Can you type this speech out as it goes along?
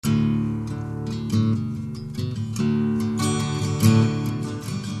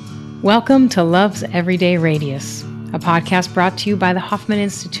Welcome to Love's Everyday Radius, a podcast brought to you by the Hoffman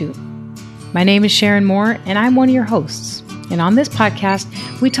Institute. My name is Sharon Moore, and I'm one of your hosts. And on this podcast,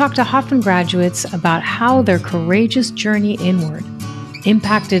 we talk to Hoffman graduates about how their courageous journey inward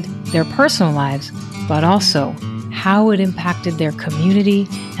impacted their personal lives, but also how it impacted their community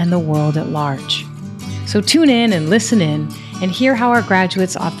and the world at large. So tune in and listen in and hear how our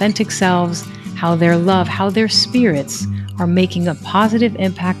graduates' authentic selves, how their love, how their spirits are making a positive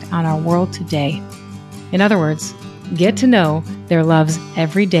impact on our world today. In other words, get to know their love's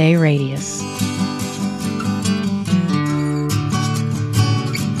everyday radius.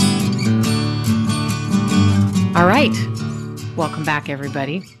 All right. Welcome back,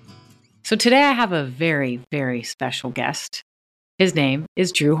 everybody. So today I have a very, very special guest. His name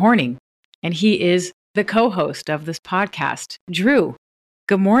is Drew Horning, and he is the co-host of this podcast. Drew,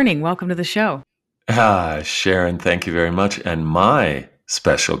 good morning. Welcome to the show. Sharon, thank you very much. And my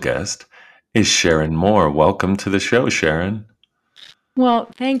special guest is Sharon Moore. Welcome to the show, Sharon. Well,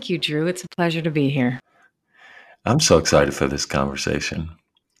 thank you, Drew. It's a pleasure to be here. I'm so excited for this conversation.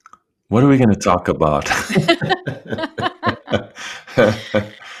 What are we going to talk about?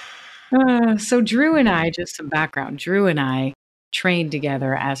 So Drew and I, just some background, Drew and I trained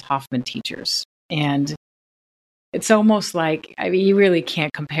together as Hoffman teachers. And it's almost like, I mean, you really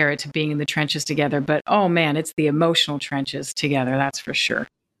can't compare it to being in the trenches together, but oh man, it's the emotional trenches together, that's for sure.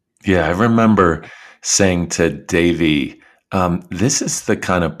 Yeah, I remember saying to Davey, this is the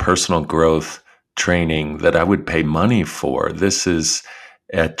kind of personal growth training that I would pay money for. This is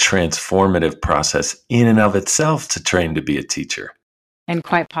a transformative process in and of itself to train to be a teacher. And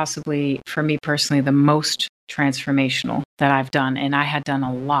quite possibly, for me personally, the most transformational that I've done. And I had done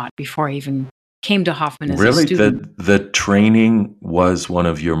a lot before I even came to Hoffman as a student. Really? The training was one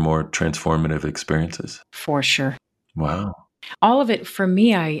of your more transformative experiences? For sure. Wow. All of it, for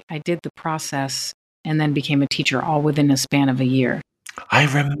me, I did the process and then became a teacher all within a span of a year. I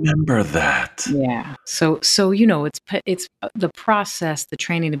remember that. Yeah. So you know, it's the process, the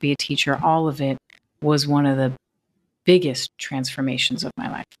training to be a teacher, all of it was one of the biggest transformations of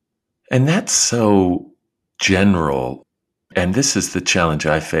my life. And that's so general. And this is the challenge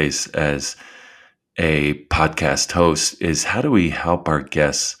I face as a podcast host is how do we help our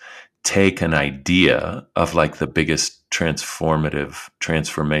guests take an idea of like the biggest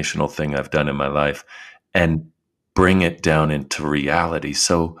transformational thing I've done in my life and bring it down into reality.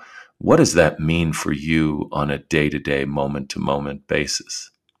 So what does that mean for you on a day-to-day, moment-to-moment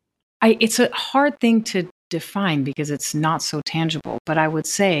basis? It's a hard thing to define because it's not so tangible, but I would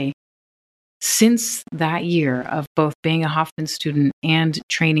say since that year of both being a Hoffman student and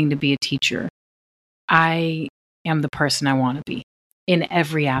training to be a teacher, I am the person I want to be in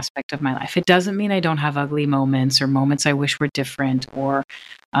every aspect of my life. It doesn't mean I don't have ugly moments or moments I wish were different or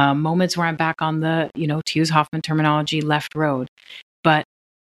moments where I'm back on the, to use Hoffman terminology, left road. But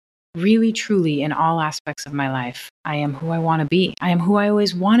really, truly, in all aspects of my life, I am who I want to be. I am who I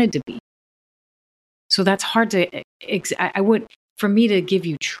always wanted to be. So that's hard to, for me to give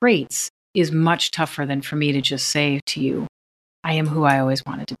you traits is much tougher than for me to just say to you, I am who I always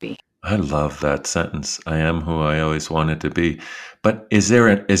wanted to be. I love that sentence. I am who I always wanted to be. But is there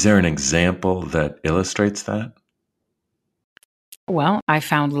an example that illustrates that? Well, I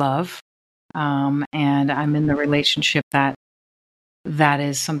found love, and I'm in the relationship that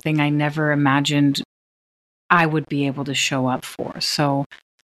is something I never imagined I would be able to show up for. So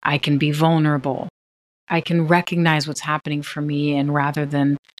I can be vulnerable. I can recognize what's happening for me, and rather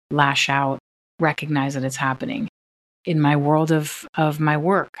than lash out, recognize that it's happening. In my world of my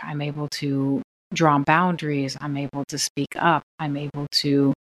work, I'm able to draw boundaries. I'm able to speak up. I'm able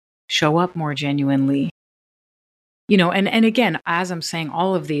to show up more genuinely. And again, as I'm saying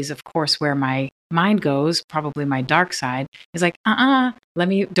all of these, of course, where my mind goes, probably my dark side, is like,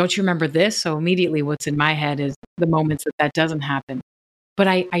 don't you remember this? So immediately what's in my head is the moments that doesn't happen. But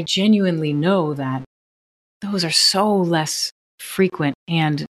I genuinely know that those are so less frequent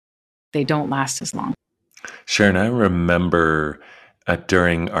and they don't last as long. Sharon, I remember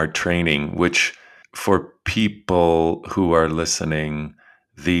during our training, which for people who are listening,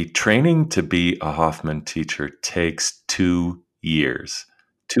 the training to be a Hoffman teacher takes 2 years.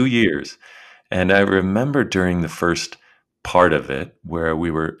 2 years. And I remember during the first part of it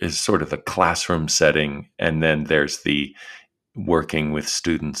where is sort of the classroom setting, and then there's the working with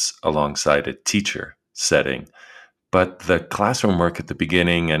students alongside a teacher setting. But the classroom work at the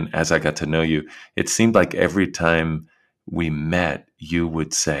beginning, and as I got to know you, it seemed like every time we met, you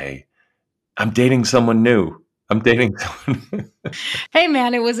would say, I'm dating someone new. I'm dating someone. Hey,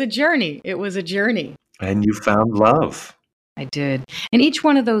 man, it was a journey. It was a journey. And you found love. I did. And each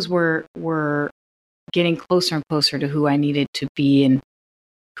one of those were getting closer and closer to who I needed to be and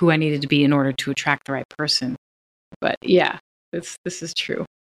who I needed to be in order to attract the right person. But yeah, this is true.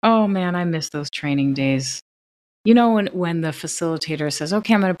 Oh man, I miss those training days. You know, when the facilitator says,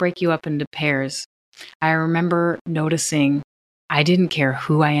 "Okay, I'm going to break you up into pairs." I remember noticing I didn't care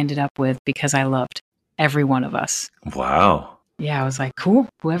who I ended up with because I loved every one of us. Wow. Yeah, I was like, "Cool,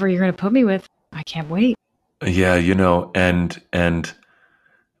 whoever you're going to put me with, I can't wait." Yeah, and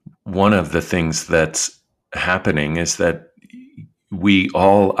one of the things that's happening is that we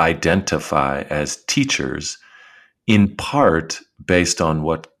all identify as teachers in part based on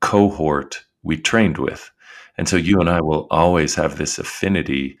what cohort we trained with. And so you and I will always have this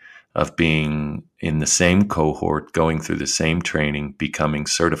affinity of being in the same cohort, going through the same training, becoming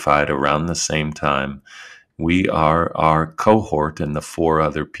certified around the same time. We are our cohort and the four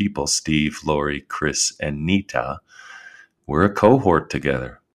other people, Steve, Lori, Chris, and Nita. We're a cohort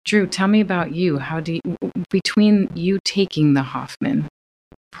together. Drew, tell me about you. How do you, between you taking the Hoffman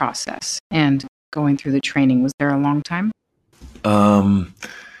process and going through the training, was there a long time? Um,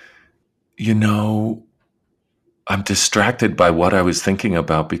 you know, I'm distracted by what I was thinking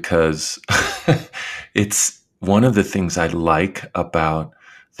about because it's one of the things I like about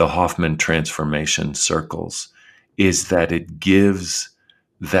the Hoffman transformation circles is that it gives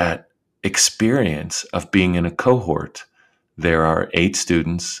that experience of being in a cohort. There are 8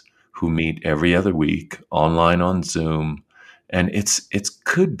 students who meet every other week online on Zoom, and it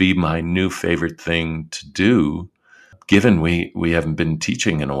could be my new favorite thing to do given we haven't been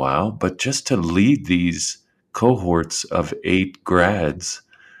teaching in a while, but just to lead these cohorts of 8 grads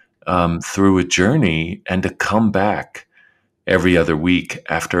through a journey and to come back every other week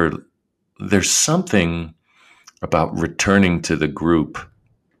after there's something about returning to the group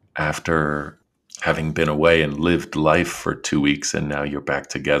after having been away and lived life for 2 weeks and now you're back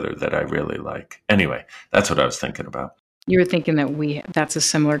together that I really like. Anyway, that's what I was thinking about. You were thinking that that's a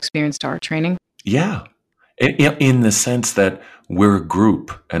similar experience to our training? Yeah. In the sense that we're a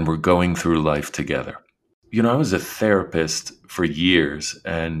group and we're going through life together. You know, I was a therapist for years,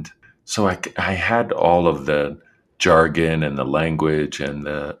 and so I had all of the jargon and the language and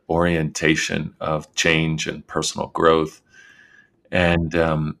the orientation of change and personal growth. And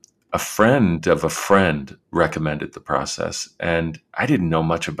a friend of a friend recommended the process, and I didn't know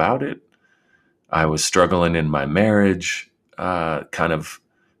much about it. I was struggling in my marriage, kind of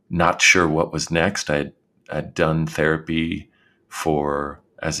not sure what was next. I'd done therapy for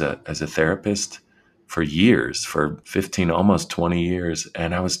as a therapist for years, for 15, almost 20 years,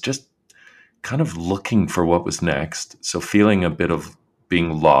 and I was just kind of looking for what was next. So feeling a bit of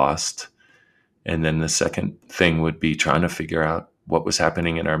being lost. And then the second thing would be trying to figure out what was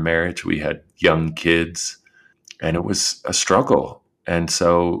happening in our marriage. We had young kids, and it was a struggle. And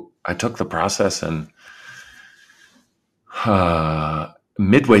so I took the process and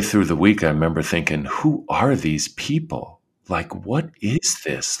midway through the week, I remember thinking, who are these people? Like, what is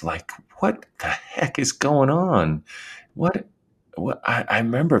this? Like, what the heck is going on? What I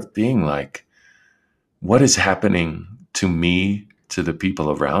remember being like, what is happening to me, to the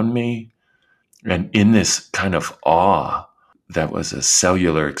people around me? And in this kind of awe, that was a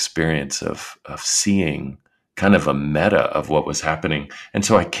cellular experience of seeing kind of a meta of what was happening. And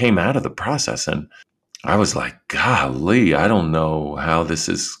so I came out of the process and I was like, golly, I don't know how this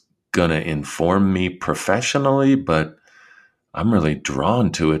is going to inform me professionally, but I'm really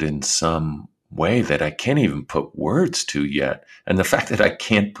drawn to it in some way that I can't even put words to yet. And the fact that I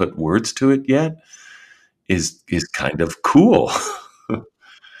can't put words to it yet is kind of cool.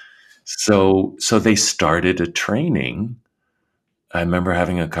 So they started a training. I remember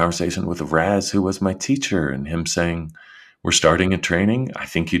having a conversation with Raz, who was my teacher, and him saying, we're starting a training. I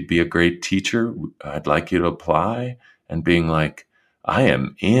think you'd be a great teacher. I'd like you to apply. And being like, I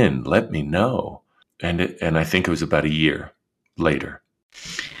am in, let me know. And I think it was about a year later.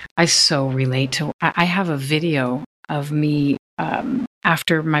 I so relate to. I have a video of me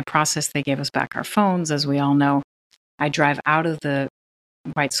after my process. They gave us back our phones, as we all know. I drive out of the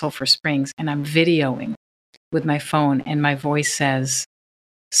White Sulphur Springs, and I'm videoing with my phone, and my voice says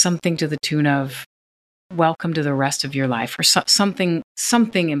something to the tune of "Welcome to the rest of your life," or something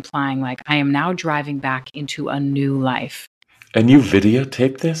implying like I am now driving back into a new life. And you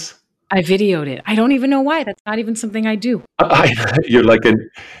videotaped this? I videoed it. I don't even know why. That's not even something I do. You're like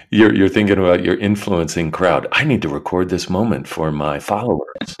you're thinking about your influencing crowd. I need to record this moment for my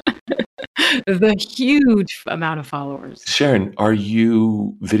followers. The huge amount of followers. Sharon, are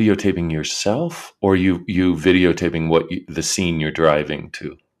you videotaping yourself, or you videotaping the scene you're driving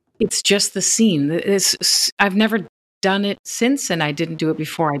to? It's just the scene. I've never done it since, and I didn't do it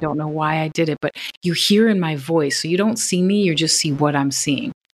before. I don't know why I did it, but you hear in my voice. So you don't see me, you just see what I'm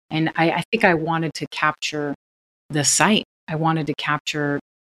seeing. And I think I wanted to capture the sight. I wanted to capture,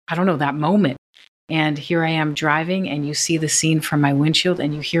 I don't know, that moment. And here I am driving, and you see the scene from my windshield,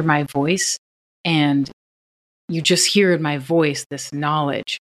 and you hear my voice, and you just hear in my voice this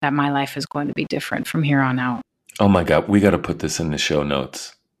knowledge that my life is going to be different from here on out. Oh my God, we got to put this in the show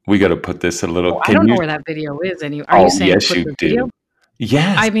notes. We got to put this a little. Oh, I don't know where that video is. Are you Oh, saying yes, put you the video? do.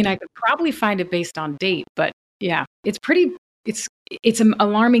 Yes. I mean, I could probably find it based on date, but yeah, it's pretty. It's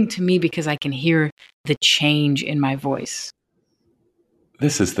alarming to me because I can hear the change in my voice.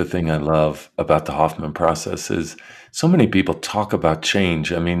 This is the thing I love about the Hoffman process is so many people talk about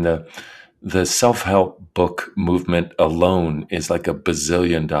change. I mean, the self-help book movement alone is like a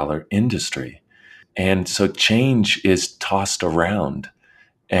 $bazillion industry. And so change is tossed around.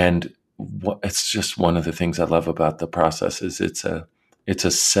 And it's just one of the things I love about the process is it's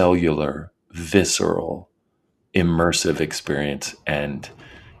a cellular, visceral, immersive experience, and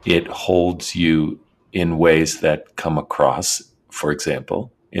it holds you in ways that come across, for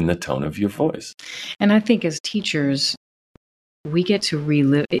example, in the tone of your voice. And I think as teachers, we get to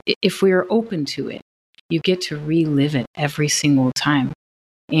relive, if we are open to it, you get to relive it every single time.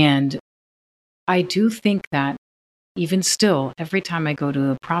 And I do think that even still, every time I go to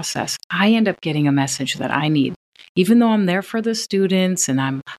the process, I end up getting a message that I need. Even though I'm there for the students and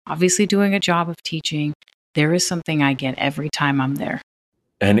I'm obviously doing a job of teaching, there is something I get every time I'm there.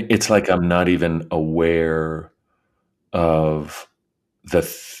 And it's like I'm not even aware of the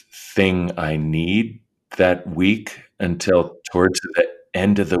thing I need that week until towards the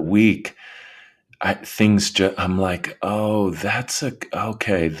end of the week. I'm like, oh,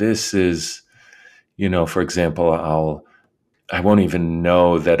 okay. This is, for example, I won't even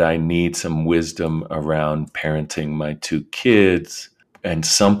know that I need some wisdom around parenting my two kids. And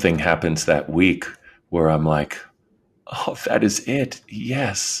something happens that week where I'm like, oh, that is it.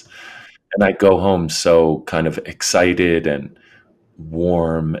 Yes. And I go home so kind of excited and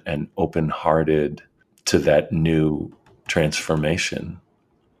warm and open-hearted to that new transformation.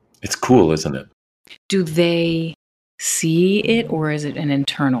 It's cool, isn't it? Do they see it, or is it an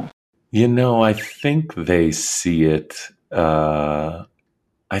internal? I think they see it. I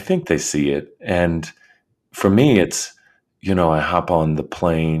think they see it. And for me, it's, I hop on the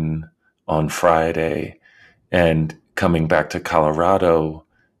plane on Friday and coming back to Colorado,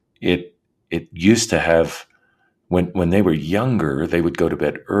 it used to have, when they were younger, they would go to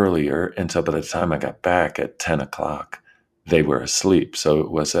bed earlier. And so by the time I got back at 10 o'clock, they were asleep. So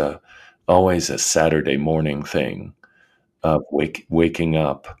it was always a Saturday morning thing of waking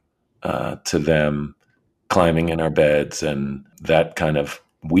up to them climbing in our beds and that kind of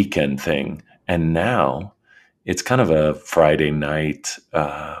weekend thing. And now it's kind of a Friday night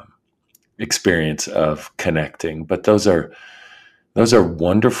experience of connecting. But those are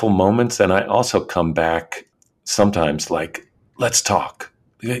wonderful moments. And I also come back sometimes like, let's talk.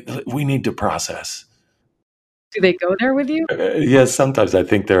 We need to process. Do they go there with you? Yes, sometimes I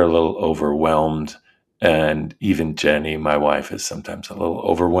think they're a little overwhelmed. And even Jenny, my wife, is sometimes a little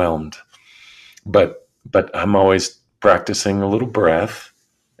overwhelmed. But I'm always practicing a little breath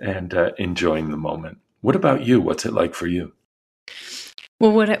and enjoying the moment. What about you? What's it like for you?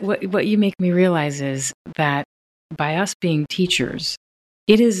 Well, what you make me realize is that by us being teachers,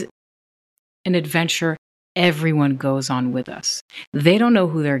 it is an adventure everyone goes on with us. They don't know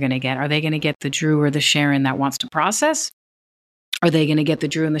who they're going to get. Are they going to get the Drew or the Sharon that wants to process? Are they going to get the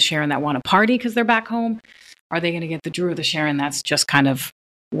Drew and the Sharon that want to party because they're back home? Are they going to get the Drew or the Sharon that's just kind of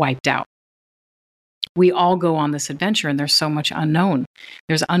wiped out? We all go on this adventure, and there's so much unknown.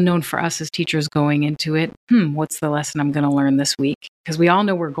 There's unknown for us as teachers going into it. What's the lesson I'm going to learn this week? Because we all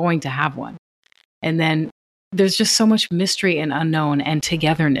know we're going to have one. And then there's just so much mystery and unknown and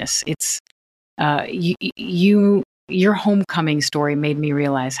togetherness. It's your homecoming story made me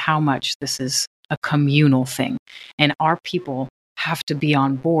realize how much this is a communal thing, and our people have to be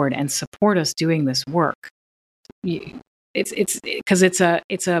on board and support us doing this work. It's because it's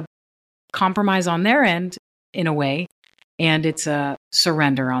a compromise on their end in a way, and it's a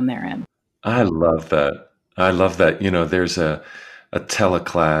surrender on their end. I love that. I love that. There's a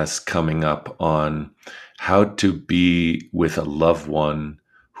teleclass coming up on how to be with a loved one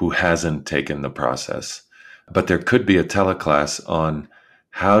who hasn't taken the process. But there could be a teleclass on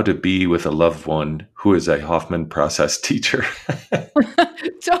how to be with a loved one who is a Hoffman process teacher.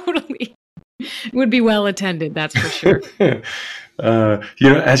 Totally. It would be well attended, that's for sure.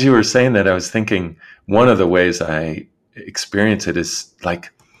 As you were saying that, I was thinking one of the ways I experience it is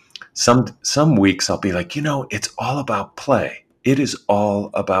like Some weeks I'll be like, it's all about play. It is all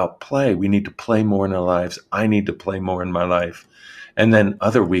about play. We need to play more in our lives. I need to play more in my life. And then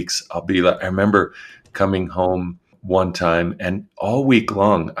other weeks I'll be like, I remember coming home one time and all week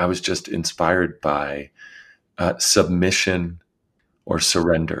long I was just inspired by submission or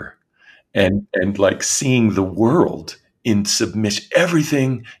surrender, and like seeing the world in submission.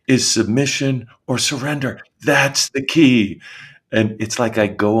 Everything is submission or surrender. That's the key. And it's like I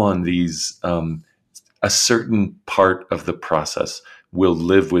go on these, a certain part of the process will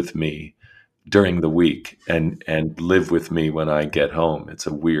live with me during the week and live with me when I get home. It's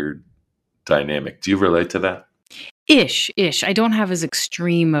a weird dynamic. Do you relate to that? Ish. I don't have as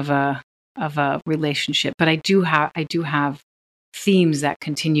extreme of a relationship, but I do have themes that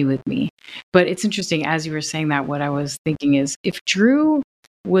continue with me. But it's interesting as you were saying that. What I was thinking is, if Drew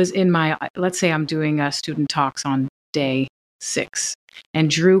was in my, let's say I'm doing student talks on day 6, and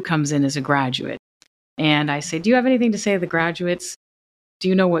Drew comes in as a graduate, and I say, "Do you have anything to say to the graduates?" Do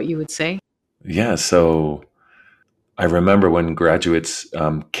you know what you would say? Yeah. So I remember when graduates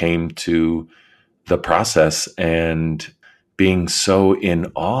came to the process and being so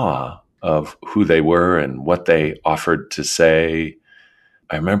in awe of who they were and what they offered to say.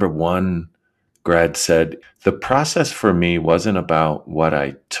 I remember one grad said, the process for me wasn't about what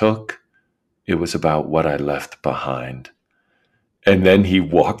I took, it was about what I left behind. And then he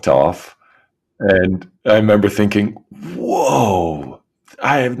walked off. And I remember thinking, whoa,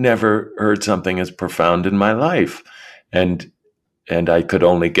 I have never heard something as profound in my life. And I could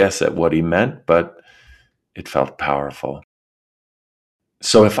only guess at what he meant, but it felt powerful.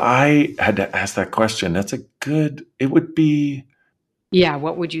 So if I had to ask that question, it would be, Yeah,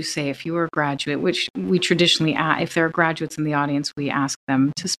 what would you say if you were a graduate? Which we traditionally, if there are graduates in the audience, we ask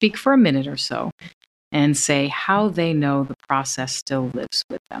them to speak for a minute or so and say how they know the process still lives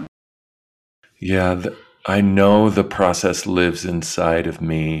with them. yeah, I know the process lives inside of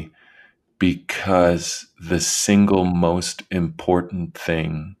me because the single most important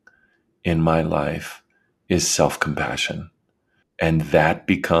thing in my life is self compassion. And that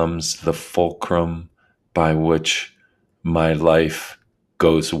becomes the fulcrum by which my life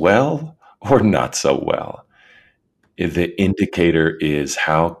goes well or not so well. The indicator is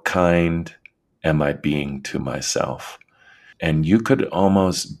how kind am I being to myself? And you could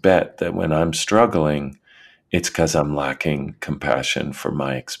almost bet that when I'm struggling, it's because I'm lacking compassion for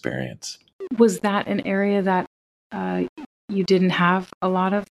my experience. Was that an area that uh, you didn't have a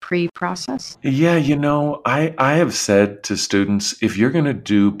lot of pre-process? Yeah, I have said to students, if you're going to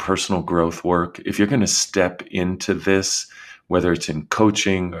do personal growth work, if you're going to step into this, whether it's in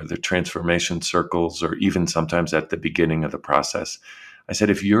coaching or the transformation circles, or even sometimes at the beginning of the process, I said,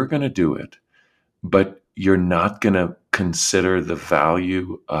 if you're going to do it, but you're not going to consider the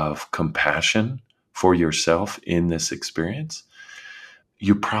value of compassion for yourself in this experience,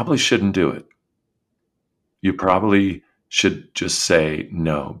 you probably shouldn't do it. You probably should just say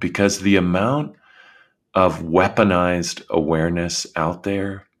no, because the amount of weaponized awareness out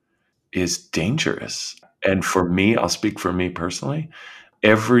there is dangerous. And for me, I'll speak for me personally,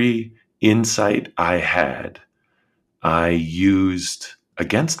 every insight I had, I used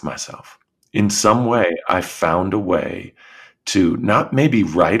against myself. In some way, I found a way to not maybe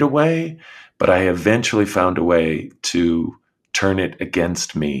right away, but I eventually found a way to turn it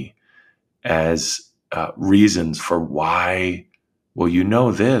against me as reasons for why,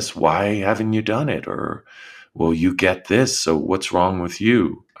 well, this, why haven't you done it? Or, well, you get this, so what's wrong with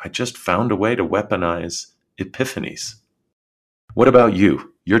you? I just found a way to weaponize epiphanies. What about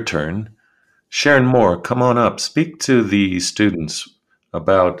you? Your turn. Sharon Moore, come on up. Speak to the students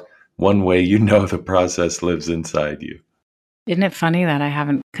about one way the process lives inside you. Isn't it funny that I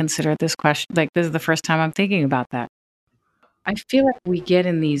haven't considered this question? Like, this is the first time I'm thinking about that. I feel like we get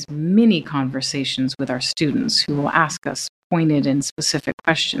in these mini conversations with our students who will ask us pointed and specific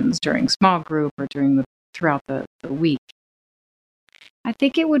questions during small group or throughout the week. I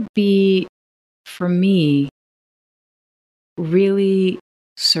think it would be, for me, really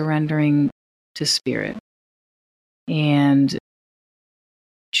surrendering to spirit, and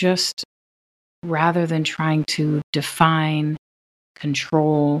just, rather than trying to define,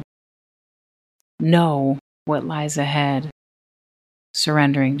 control, know what lies ahead,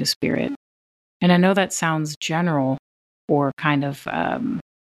 surrendering to spirit. And I know that sounds general or kind of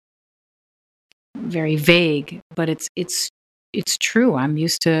very vague, but it's true. I'm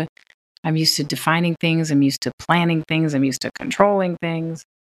used to defining things. I'm used to planning things. I'm used to controlling things,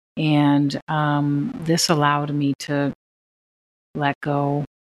 and this allowed me to let go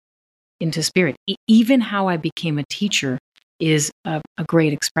into spirit. Even how I became a teacher is a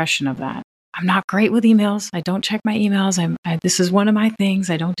great expression of that. I'm not great with emails. I don't check my emails. This is one of my things.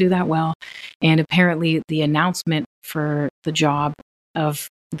 I don't do that well. And apparently the announcement for the job of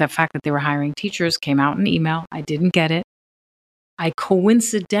the fact that they were hiring teachers came out in email. I didn't get it. I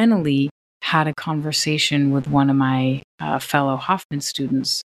coincidentally had a conversation with one of my fellow Hoffman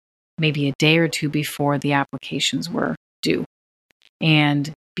students maybe a day or two before the applications were due.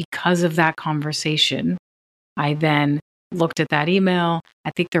 And because of that conversation, I then looked at that email.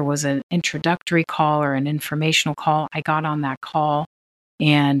 I think there was an introductory call or an informational call. I got on that call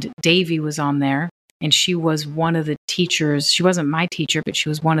and Davy was on there, and she was one of the teachers. She wasn't my teacher, but she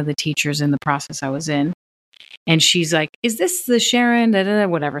was one of the teachers in the process I was in. And she's like, "Is this the Sharon?" Da, da, da,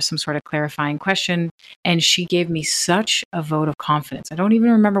 whatever, some sort of clarifying question. And she gave me such a vote of confidence. I don't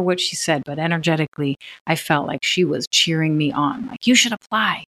even remember what she said, but energetically, I felt like she was cheering me on, like, "You should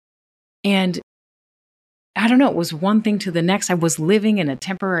apply." And I don't know, it was one thing to the next. I was living in a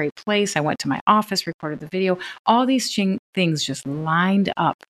temporary place. I went to my office, recorded the video. All these things just lined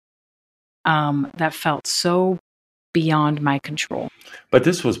up that felt so beyond my control. But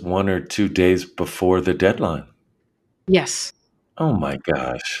this was 1 or 2 days before the deadline. Yes. Oh my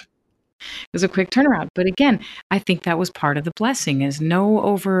gosh. It was a quick turnaround. But again, I think that was part of the blessing is no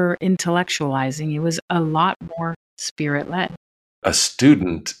over intellectualizing. It was a lot more spirit led. A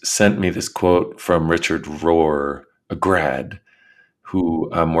student sent me this quote from Richard Rohr, a grad who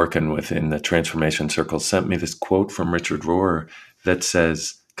I'm working with in the transformation circle, sent me this quote from Richard Rohr that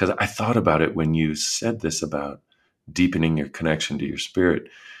says, because I thought about it when you said this about deepening your connection to your spirit.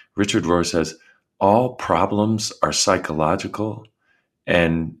 Richard Rohr says, all problems are psychological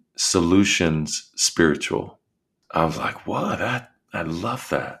and solutions spiritual. I was like, what? I love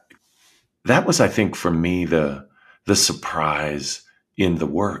that. That was, I think, for me, the surprise in the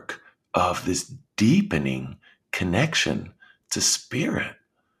work of this deepening connection to spirit.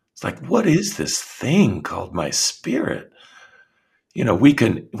 It's like, what is this thing called my spirit? We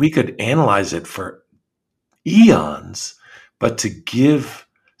could analyze it for eons, but to give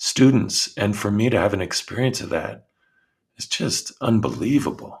students and for me to have an experience of that is just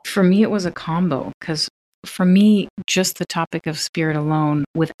unbelievable. For me, it was a combo because for me, just the topic of spirit alone,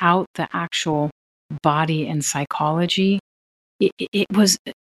 without the actual body and psychology, it was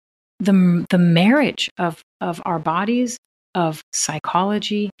the marriage of our bodies, of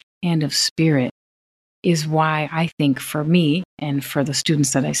psychology, and of spirit is why I think for me and for the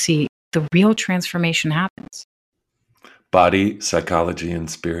students that I see, the real transformation happens. Body, psychology, and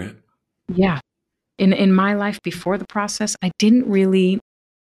spirit. Yeah. In my life before the process, I didn't really,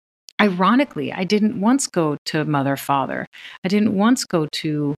 ironically, I didn't once go to mother, father. I didn't once go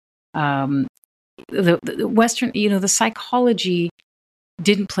to the Western, the psychology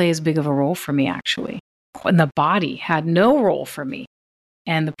didn't play as big of a role for me, actually. And the body had no role for me.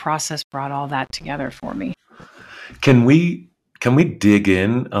 And the process brought all that together for me. Can we dig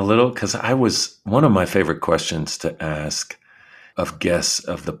in a little? Because one of my favorite questions to ask of guests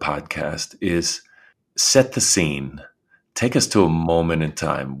of the podcast is set the scene. Take us to a moment in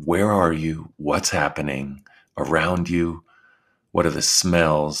time. Where are you? What's happening around you? What are the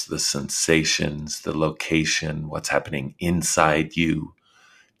smells, the sensations, the location? What's happening inside you?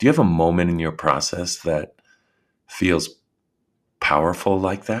 Do you have a moment in your process that feels powerful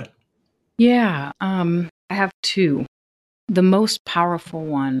like that? Yeah, I have two. The most powerful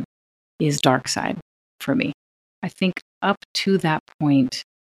one is dark side for me. I think up to that point,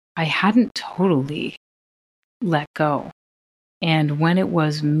 I hadn't totally let go. And when it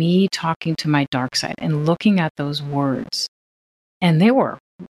was me talking to my dark side and looking at those words, and they were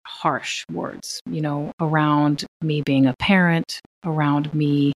harsh words, around me being a parent, around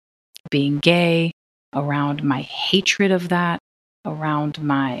me being gay, around my hatred of that, around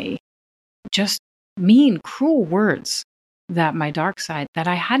my just mean, cruel words that my dark side that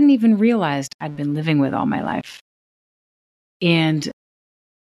I hadn't even realized I'd been living with all my life. And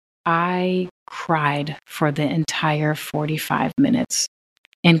I cried for the entire 45 minutes.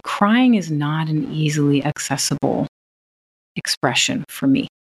 And crying is not an easily accessible expression for me.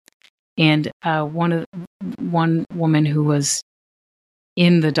 And one woman who was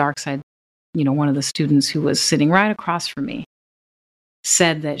in the dark side, one of the students who was sitting right across from me,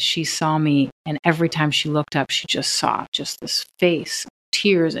 said that she saw me, and every time she looked up, she just saw just this face,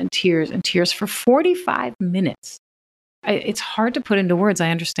 tears and tears and tears for 45 minutes. It's hard to put into words.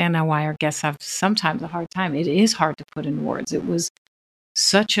 I understand now why our guests have sometimes a hard time. It is hard to put into words. It was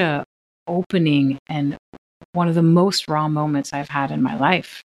such a opening and one of the most raw moments I've had in my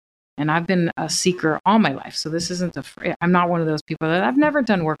life. And I've been a seeker all my life. So this isn't I'm not one of those people that I've never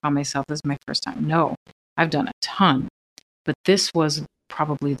done work on myself. This is my first time. No, I've done a ton. but this was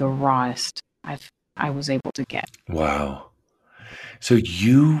probably the rawest I was able to get. Wow. So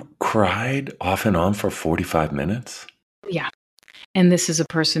you cried off and on for 45 minutes? Yeah. And this is a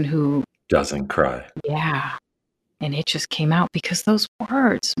person who, Doesn't cry. yeah, and it just came out because those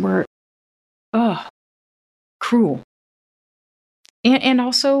words were, ugh, cruel. And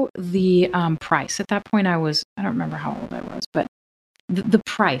also the price. At that point, I don't remember how old I was, but the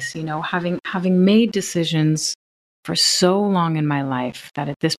price, having made decisions for so long in my life that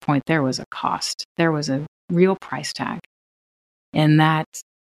at this point there was a cost, there was a real price tag, and that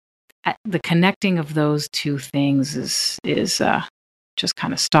the connecting of those two things is just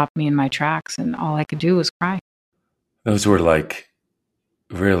kind of stopped me in my tracks, and all I could do was cry. Those were like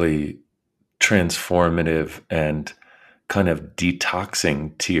really transformative and kind of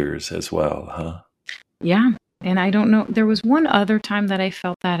detoxing tears as well, huh? Yeah, and I don't know. There was one other time that I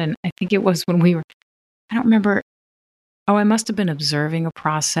felt that, and I think it was when we were. I don't remember. Oh, I must have been observing a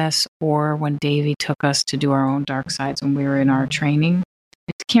process, or when Davey took us to do our own dark sides when we were in our training.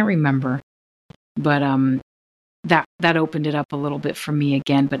 I can't remember, but that opened it up a little bit for me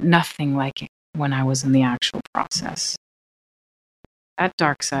again, but nothing like it when I was in the actual process. That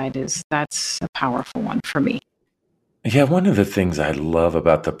dark side that's a powerful one for me. Yeah, one of the things I love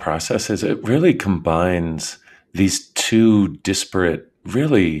about the process is it really combines these two disparate,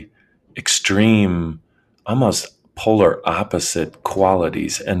 really extreme, almost polar opposite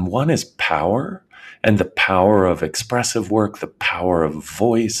qualities. And one is power, and the power of expressive work, the power of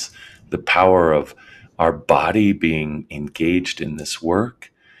voice, the power of our body being engaged in this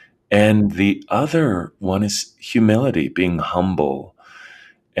work. And the other one is humility, being humble.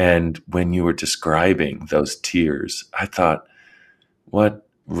 And when you were describing those tears, I thought, what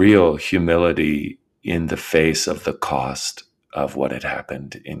real humility in the face of the cost of what had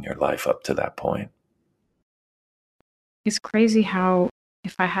happened in your life up to that point. It's crazy how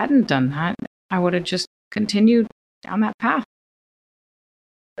if I hadn't done that, I would have just continued down that path.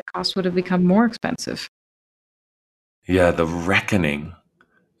 The cost would have become more expensive. Yeah, the reckoning.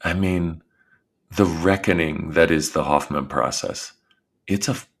 I mean, the reckoning that is the Hoffman process. It's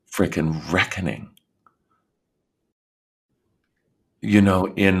a freaking reckoning.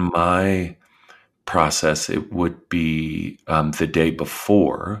 In my process, it would be the day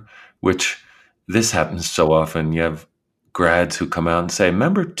before, which this happens so often. You have grads who come out and say,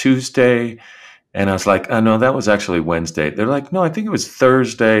 "Remember Tuesday?" And I was like, "Oh, no, that was actually Wednesday." They're like, "No, I think it was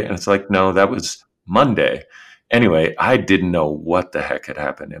Thursday." And it's like, "No, that was Monday." Anyway, I didn't know what the heck had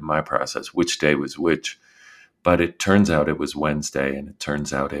happened in my process, which day was which. But it turns out it was Wednesday, and it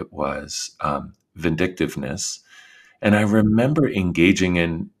turns out it was vindictiveness. And I remember engaging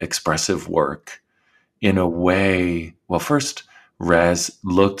in expressive work in a way. Well, first, Raz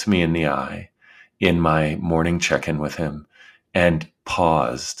looked me in the eye in my morning check in with him and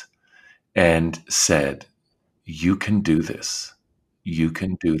paused and said, "You can do this. You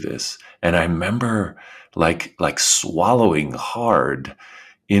can do this." And I remember like swallowing hard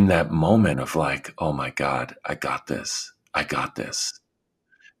in that moment of like, "Oh my God, I got this. I got this."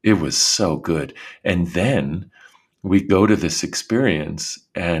 It was so good. And then we go to this experience,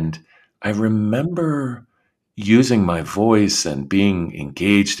 and I remember using my voice and being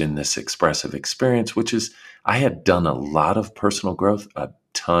engaged in this expressive experience, which is, I had done a lot of personal growth, a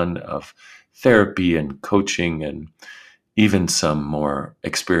ton of therapy and coaching, and even some more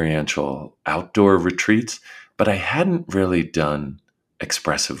experiential outdoor retreats, but I hadn't really done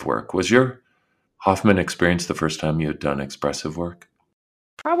expressive work. Was your Hoffman experience the first time you had done expressive work?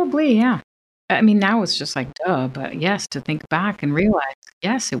 Probably, yeah. I mean, now it's just like, duh, but yes, to think back and realize,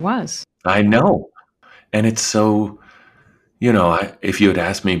 yes, it was. I know. And it's so, if you had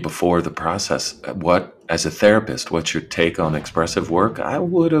asked me before the process, as a therapist, what's your take on expressive work? I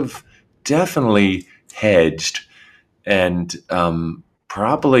would have definitely hedged and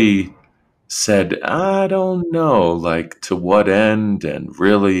probably said, I don't know, like to what end, and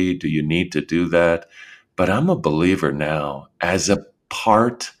really, do you need to do that? But I'm a believer now as a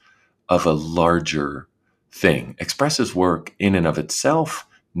part of a larger thing. Expressive work in and of itself,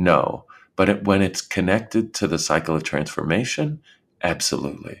 no. But when it's connected to the cycle of transformation,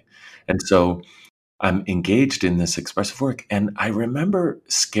 absolutely. And so I'm engaged in this expressive work. And I remember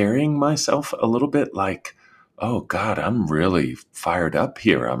scaring myself a little bit like, oh God, I'm really fired up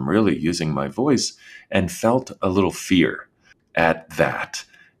here. I'm really using my voice, and felt a little fear at that.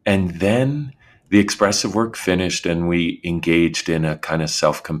 And then the expressive work finished, and we engaged in a kind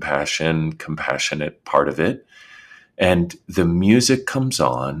of compassionate part of it. And the music comes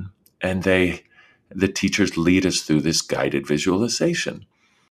on, and the teachers lead us through this guided visualization.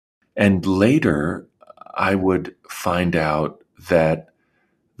 And later, I would find out that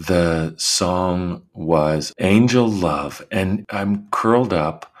the song was Angel Love, and I'm curled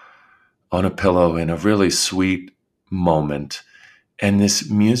up on a pillow in a really sweet moment, and this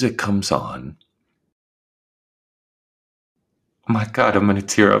music comes on. My God, I'm going to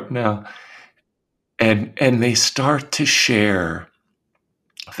tear up now. And they start to share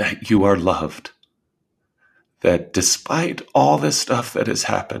that you are loved, that despite all this stuff that has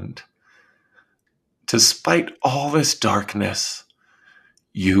happened, despite all this darkness,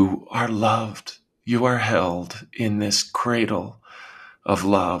 you are loved. You are held in this cradle of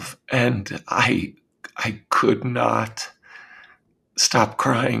love. And I could not stop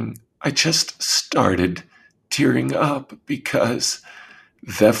crying. I just started tearing up because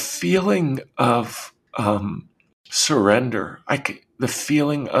the feeling of surrender, the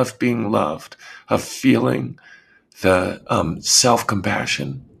feeling of being loved, of feeling the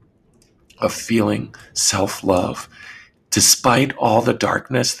self-compassion, of feeling self-love, despite all the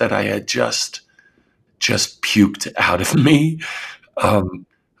darkness that I had just puked out of me.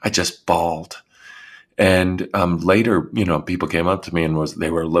 I just bawled. And later, people came up to me and they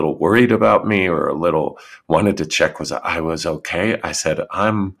were a little worried about me, or a little wanted to check I was okay. I said,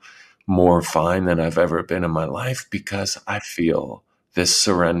 I'm more fine than I've ever been in my life, because I feel this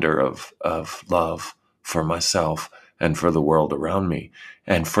surrender of love for myself and for the world around me.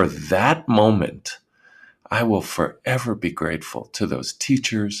 And for that moment, I will forever be grateful to those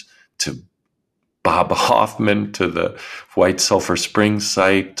teachers, to Bob Hoffman, to the White Sulphur Springs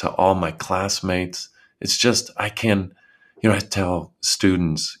site, to all my classmates. It's just, I tell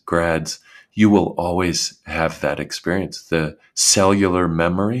students, grads, you will always have that experience. The cellular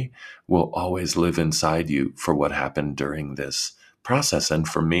memory will always live inside you for what happened during this process. And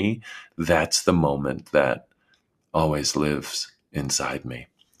for me, that's the moment that always lives inside me.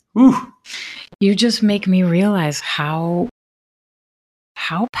 Whew. You just make me realize how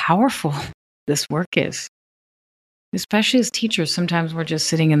powerful this work is. Especially as teachers, sometimes we're just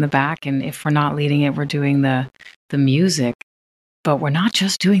sitting in the back, and if we're not leading it, we're doing the music. But we're not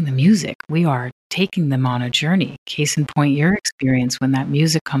just doing the music. We are taking them on a journey. Case in point, your experience when that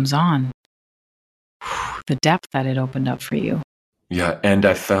music comes on, the depth that it opened up for you. Yeah, and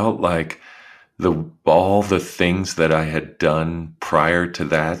I felt like all the things that I had done prior to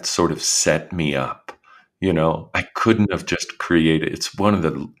that sort of set me up. I couldn't have just created. It's one of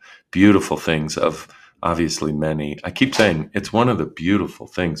the beautiful things of obviously many. I keep saying it's one of the beautiful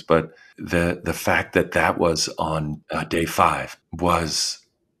things, but the fact that was on day 5 was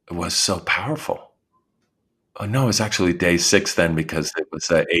so powerful. Oh no, it's actually day 6 then, because it was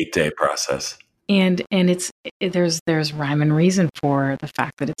an 8-day process. And there's rhyme and reason for the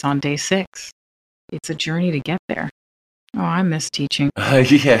fact that it's on day 6. It's a journey to get there. Oh, I miss teaching.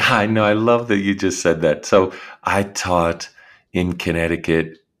 Yeah, I know. I love that you just said that. So I taught in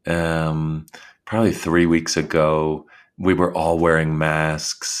Connecticut probably 3 weeks ago. We were all wearing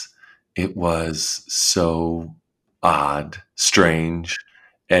masks. It was so odd, strange,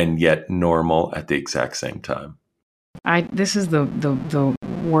 and yet normal at the exact same time. This is the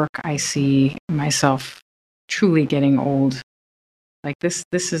work I see myself truly getting old. Like this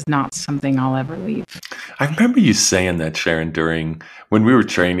is not something I'll ever leave. I remember you saying that, Sharon, during when we were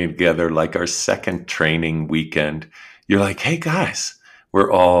training together, like our second training weekend. You're like, hey guys,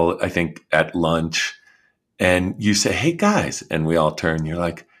 we're all, I think, at lunch, and you say, hey guys, and we all turn. You're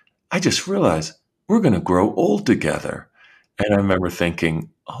like, I just realized we're going to grow old together. And I remember thinking,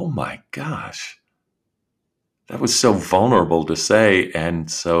 oh my gosh, that was so vulnerable to say,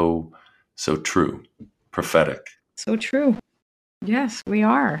 and so true, prophetic. So true. Yes, we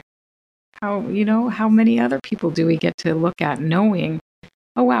are. How many other people do we get to look at knowing,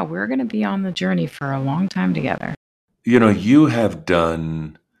 oh wow, we're going to be on the journey for a long time together. You did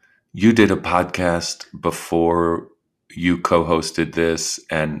a podcast before you co-hosted this,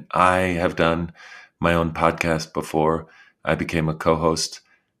 and I have done my own podcast before I became a co-host.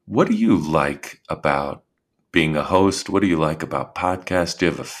 What do you like about being a host? What do you like about podcasts? Do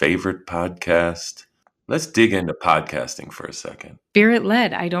you have a favorite podcast? Let's dig into podcasting for a second. Spirit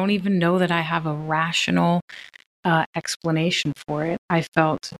led. I don't even know that I have a rational explanation for it. I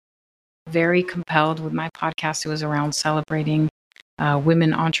felt very compelled with my podcast. It was around celebrating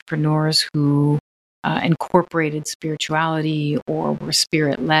women entrepreneurs who incorporated spirituality or were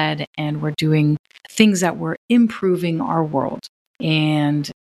spirit led and were doing things that were improving our world.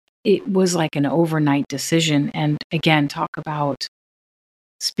 And it was like an overnight decision. And again, talk about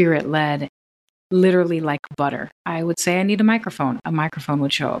spirit led, literally like butter. I would say I need a microphone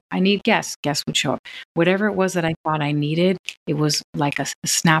would show up. I need guests would show up. Whatever it was that I thought I needed, it was like a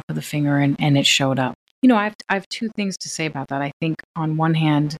snap of the finger, and it showed up. I have two things to say about that. I think on one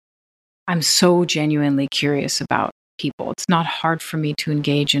hand, I'm so genuinely curious about people. It's not hard for me to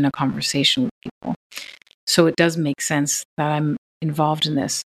engage in a conversation with people. So it does make sense that I'm involved in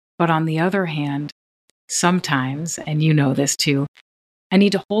this. But on the other hand, sometimes, and you know this too, I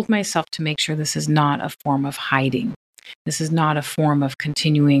need to hold myself to make sure this is not a form of hiding. This is not a form of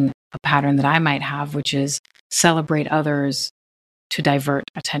continuing a pattern that I might have, which is celebrate others to divert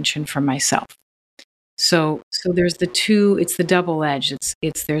attention from myself. So there's the two, it's the double edge.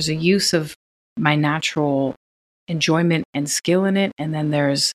 It's there's a use of my natural enjoyment and skill in it, and then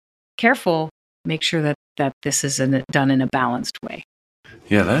there's careful, make sure that this is done in a balanced way.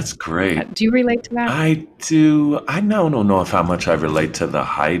 Yeah, that's great. Do you relate to that? I do. I now don't know if how much I relate to the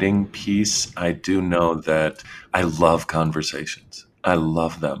hiding piece. I do know that I love conversations. I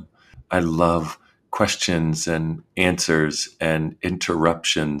love them. I love questions and answers and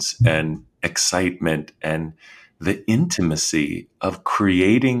interruptions and excitement and the intimacy of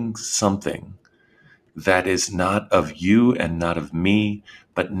creating something that is not of you and not of me,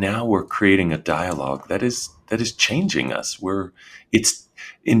 but now we're creating a dialogue that is changing us. It's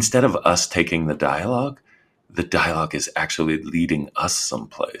instead of us taking the dialogue is actually leading us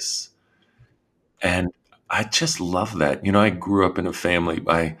someplace. And I just love that. I grew up in a family.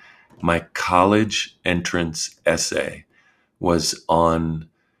 My college entrance essay was on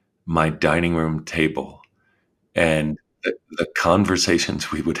my dining room table, and the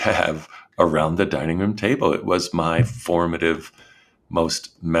conversations we would have around the dining room table. It was my formative,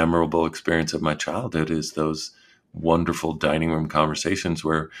 most memorable experience of my childhood is those wonderful dining room conversations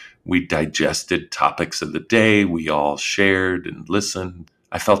where we digested topics of the day, we all shared and listened.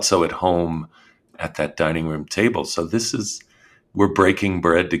 I felt so at home at that dining room table. So we're breaking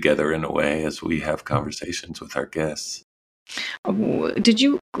bread together in a way as we have conversations with our guests. Did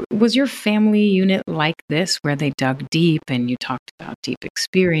you was your family unit like this where they dug deep and you talked about deep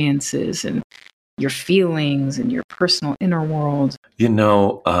experiences and your feelings and your personal inner world?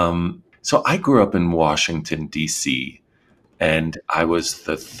 So I grew up in Washington, D.C., and I was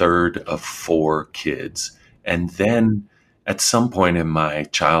the third of four kids. And then at some point in my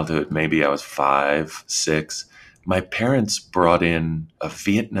childhood, maybe I was 5, 6, my parents brought in a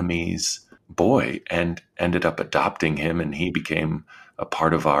Vietnamese boy and ended up adopting him, and he became a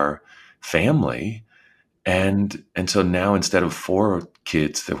part of our family. And so now instead of four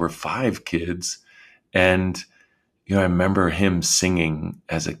kids, there were five kids. And I remember him singing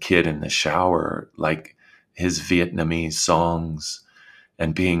as a kid in the shower, like his Vietnamese songs,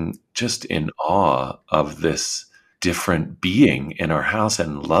 and being just in awe of this different being in our house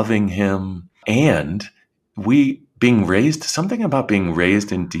and loving him. And something about being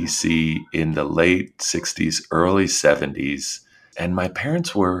raised in DC in the late 60s, early 70s, and my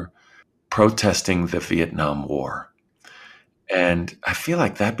parents were protesting the Vietnam War. And I feel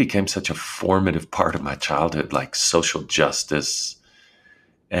like that became such a formative part of my childhood, like social justice.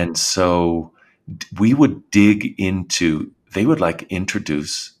 And so they would like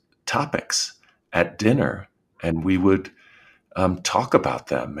introduce topics at dinner, and we would talk about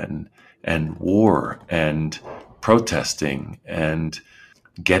them and war and protesting and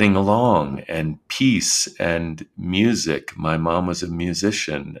getting along and peace and music. My mom was a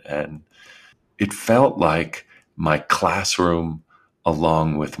musician, and it felt like my classroom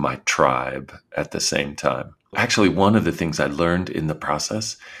along with my tribe at the same time. Actually, one of the things I learned in the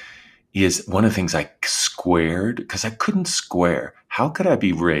process is one of the things I squared because I couldn't square. How could I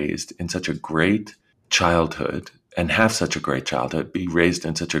be raised in such a great childhood and have such a great childhood, be raised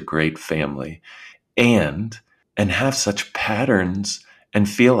in such a great family and have such patterns and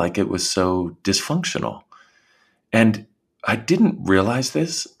feel like it was so dysfunctional? And I didn't realize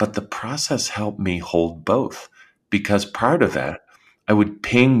this, but the process helped me hold both because prior to that, I would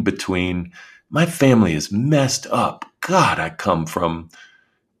ping between my family is messed up. God, I come from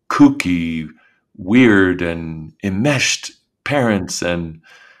kooky, weird, and enmeshed parents, and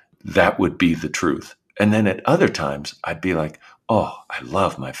that would be the truth. And then at other times, I'd be like, oh, I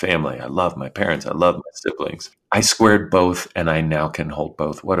love my family. I love my parents. I love my siblings. I squared both, and I now can hold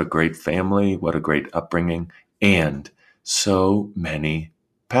both. What a great family. What a great upbringing. And so many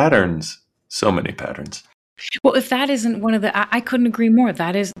patterns. So many patterns. Well, if that isn't one of the, I couldn't agree more.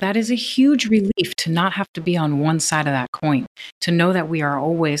 That is a huge relief to not have to be on one side of that coin, to know that we are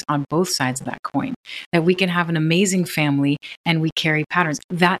always on both sides of that coin, that we can have an amazing family and we carry patterns.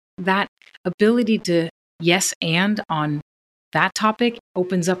 That ability to yes and on that topic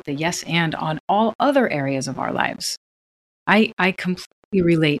opens up the yes and on all other areas of our lives. I completely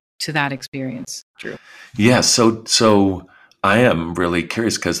relate to that experience, Drew. Yeah. So I am really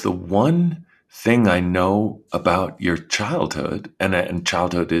curious because the one thing I know about your childhood, and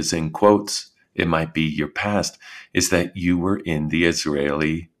childhood is in quotes, it might be your past, is that you were in the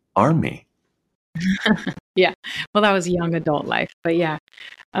Israeli army. Yeah. Well, that was young adult life, but yeah.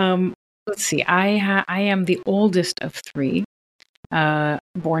 Um, let's see. I am the oldest of three,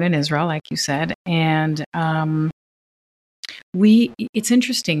 born in Israel, like you said, and it's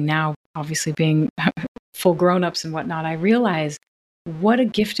interesting now, obviously being full grown-ups and whatnot, I realize what a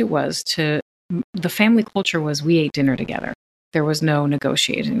gift it was the family culture was we ate dinner together. There was no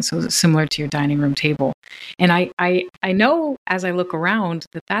negotiating. So it's similar to your dining room table. And I know as I look around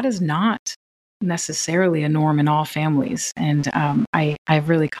that that is not necessarily a norm in all families. And I've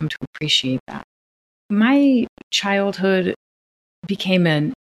really come to appreciate that. My childhood became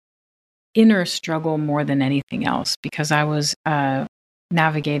an inner struggle more than anything else because I was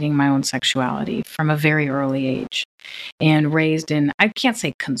navigating my own sexuality from a very early age and raised in, I can't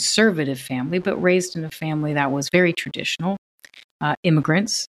say conservative family, but raised in a family that was very traditional,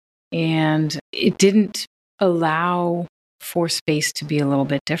 immigrants. And it didn't allow for space to be a little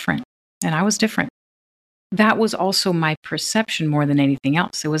bit different. And I was different. That was also my perception more than anything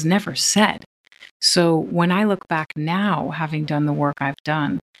else. It was never said. So when I look back now, having done the work I've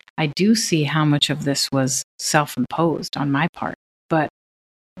done, I do see how much of this was self imposed on my part. But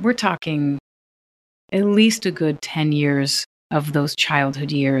we're talking at least a good 10 years of those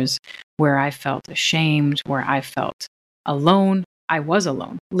childhood years where I felt ashamed, where I felt alone. I was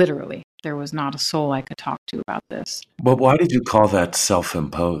alone, literally. There was not a soul I could talk to about this But why did you call that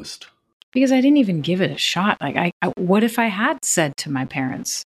self-imposed? because I didn't even give it a shot. Like, what if I had said to my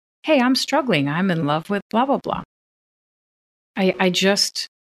parents, hey, I'm struggling. I'm in love with blah, blah, blah. I just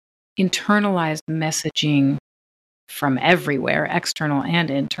internalized messaging from everywhere, external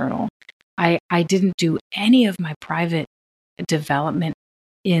and internal. I didn't do any of my private development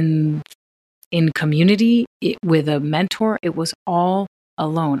in community with a mentor. It was all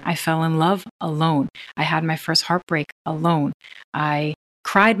alone. I fell in love alone. I had my first heartbreak alone. I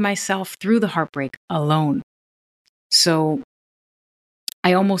cried myself through the heartbreak alone. So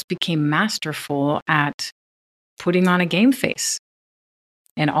I almost became masterful at putting on a game face,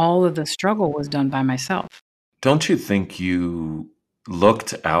 and all of the struggle was done by myself. Don't you think you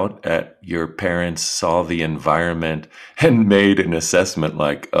looked out at your parents, saw the environment, and made an assessment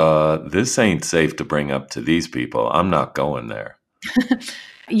like, this ain't safe to bring up to these people. I'm not going there.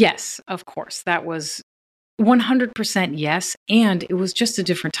 Yes, of course. That was 100% yes. And it was just a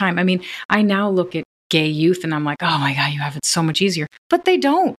different time. I mean, I now look at gay youth and I'm like, oh my God, you have it so much easier. But they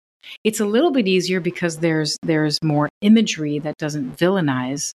don't. It's a little bit easier because there's more imagery that doesn't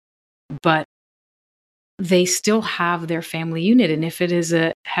villainize, but they still have their family unit. And if it is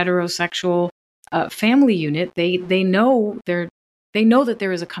a heterosexual family unit, they know they know that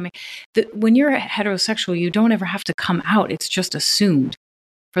there is a coming. When you're heterosexual, you don't ever have to come out. It's just assumed.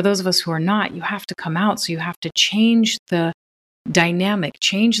 For those of us who are not, you have to come out. So you have to change the dynamic,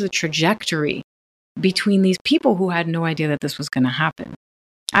 change the trajectory between these people who had no idea that this was going to happen.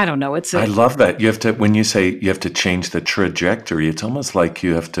 I don't know. I love that. You have to, when you say you have to change the trajectory, it's almost like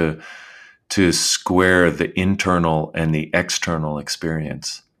you have to square the internal and the external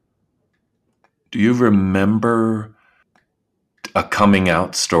experience. Do you remember a coming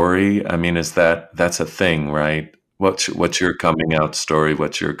out story? I mean, that's a thing, right? What's your coming out story?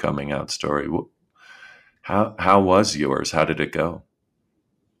 What's your coming out story? How was yours? How did it go?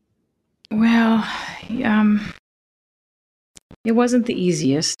 well, um, it wasn't the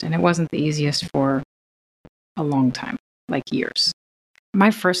easiest, and it wasn't the easiest for a long time, like years. My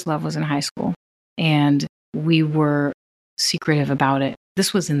first love was in high school, and we were secretive about it.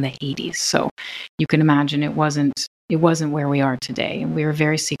 This was in the 80s, so you can imagine it wasn't where we are today, and we were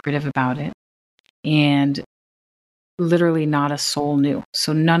very secretive about it. And literally not a soul knew.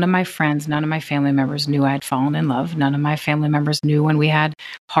 So none of my friends, none of my family members knew I had fallen in love. None of my family members knew when we had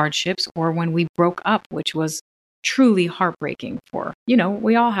hardships or when we broke up, which was truly heartbreaking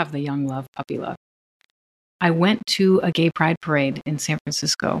we all have the young love, puppy love. I went to a gay pride parade in San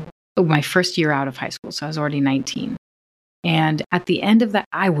Francisco, my first year out of high school. So I was already 19. And at the end of that,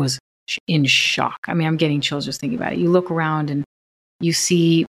 I was in shock. I mean, I'm getting chills just thinking about it. You look around and you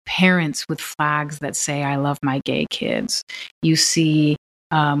see parents with flags that say, I love my gay kids. You see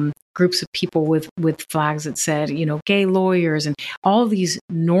groups of people with flags that said, gay lawyers, and all these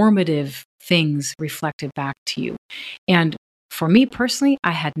normative things reflected back to you. And for me personally,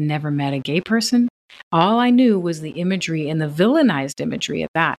 I had never met a gay person. All I knew was the imagery and the villainized imagery at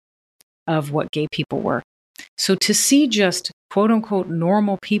that of what gay people were. So to see just quote unquote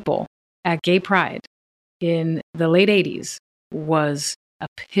normal people at gay pride in the late 80s was a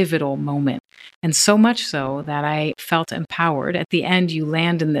pivotal moment. And so much so that I felt empowered. At the end, you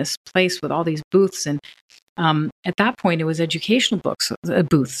land in this place with all these booths. And at that point, it was educational books,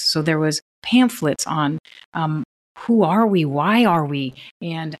 booths. So there was pamphlets on who are we, why are we,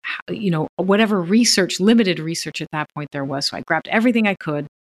 and whatever research, limited research at that point there was. So I grabbed everything I could,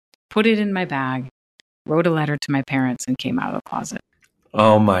 put it in my bag, wrote a letter to my parents, and came out of the closet.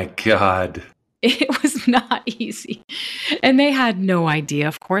 Oh my God. It was not easy. And they had no idea,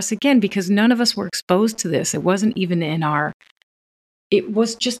 of course, again, because none of us were exposed to this. It wasn't even it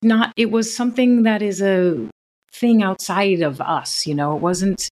was just not, it was something that is a thing outside of us,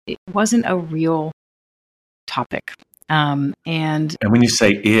 it wasn't a real topic. And when you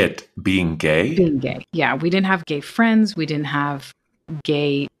say it, being gay? Being gay. Yeah. We didn't have gay friends. We didn't have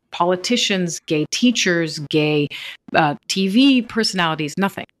gay politicians, gay teachers, gay TV personalities,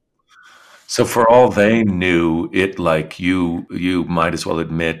 nothing. So for all they knew, it like you might as well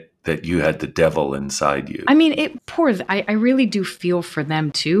admit that you had the devil inside you. I mean, I really do feel for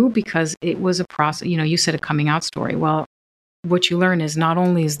them too, because it was a process. You said a coming out story. Well, what you learn is not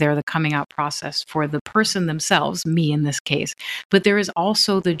only is there the coming out process for the person themselves, me in this case, but there is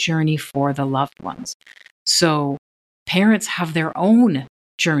also the journey for the loved ones. So parents have their own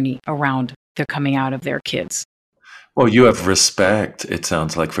journey around the coming out of their kids. Well, you have respect, it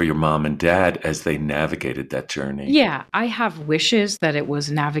sounds like, for your mom and dad as they navigated that journey. Yeah, I have wishes that it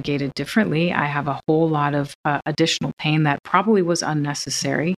was navigated differently. I have a whole lot of additional pain that probably was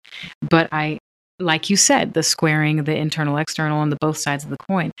unnecessary. But like you said, the squaring, the internal, external, and the both sides of the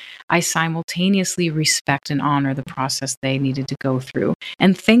coin, I simultaneously respect and honor the process they needed to go through.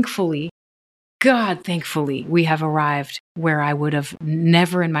 And thankfully, we have arrived where I would have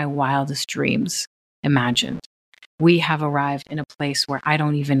never in my wildest dreams imagined. We have arrived in a place where I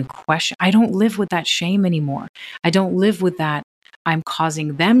don't even question. I don't live with that shame anymore. I don't live with that I'm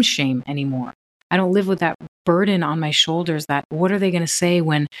causing them shame anymore. I don't live with that burden on my shoulders that what are they going to say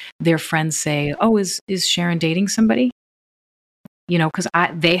when their friends say, "Oh, is Sharon dating somebody?" Because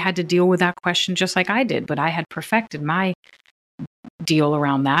they had to deal with that question just like I did, but I had perfected my deal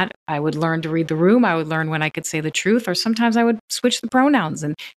around that. I would learn to read the room. I would learn when I could say the truth, or sometimes I would switch the pronouns.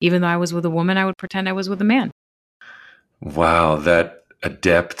 And even though I was with a woman, I would pretend I was with a man. Wow, that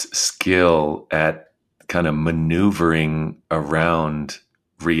adept skill at kind of maneuvering around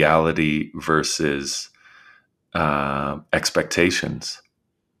reality versus expectations.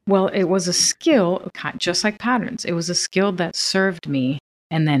 Well, it was a skill, just like patterns. It was a skill that served me,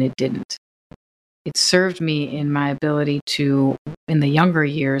 and then it didn't. It served me in my ability to, in the younger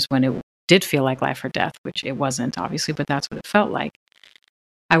years when it did feel like life or death, which it wasn't, obviously, but that's what it felt like.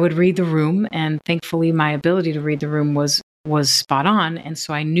 I would read the room, and thankfully my ability to read the room was spot on, and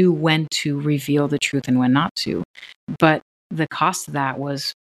so I knew when to reveal the truth and when not to. But the cost of that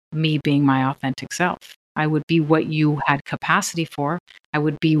was me being my authentic self. I would be what you had capacity for. I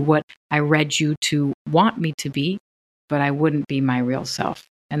would be what I read you to want me to be, but I wouldn't be my real self.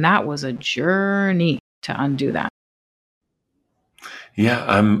 And that was a journey to undo that. Yeah,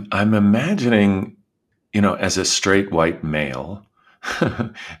 I'm imagining, as a straight white male,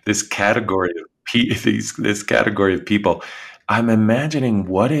 this category of this category of people. I'm imagining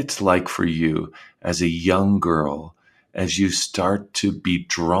what it's like for you as a young girl as you start to be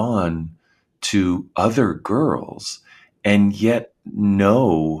drawn to other girls and yet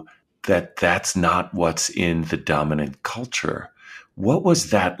know that that's not what's in the dominant culture. What was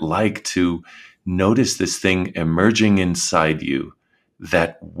that like to notice this thing emerging inside you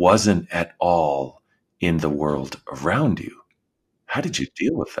that wasn't at all in the world around you? How did you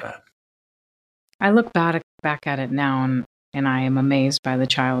deal with that? I look back at it now, and I am amazed by the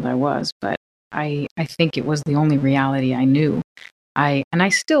child I was, but I think it was the only reality I knew. And I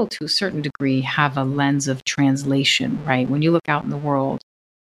still, to a certain degree, have a lens of translation, right? When you look out in the world,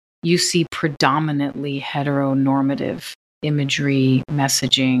 you see predominantly heteronormative imagery,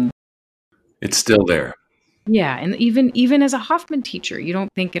 messaging. It's still there. Yeah, and even as a Hoffman teacher, you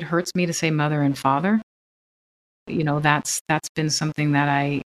don't think it hurts me to say mother and father? That's been something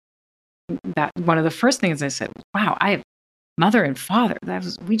that one of the first things I said was, wow, I have mother and father.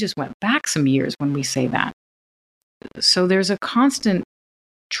 We just went back some years when we say that. So there's a constant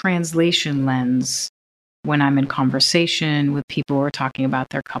translation lens when I'm in conversation with people who are talking about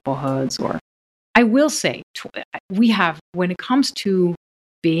their couplehoods. Or I will say, when it comes to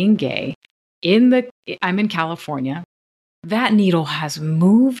being gay, I'm in California, that needle has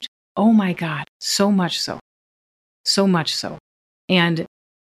moved. Oh my God, so much so. So much so. And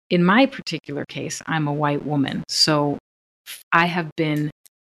in my particular case, I'm a white woman. So I have been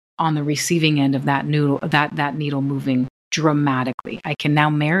on the receiving end of that needle moving dramatically. I can now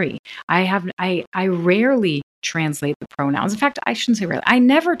marry. I rarely translate the pronouns. In fact, I shouldn't say rarely. I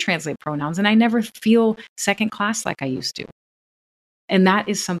never translate pronouns, and I never feel second class like I used to. And that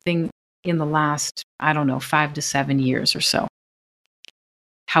is something in the last, I don't know, 5 to 7 years or so.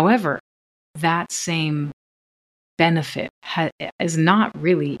 However, that same benefit is not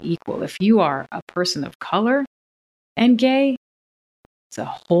really equal. If you are a person of color and gay, it's a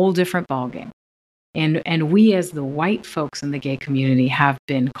whole different ballgame. And we as the white folks in the gay community have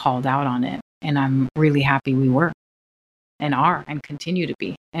been called out on it. And I'm really happy we were and are and continue to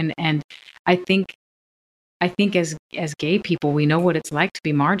be. And I think as gay people, we know what it's like to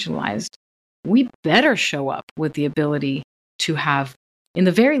be marginalized. We better show up with the ability to have, in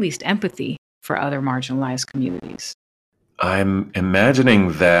the very least, empathy for other marginalized communities. I'm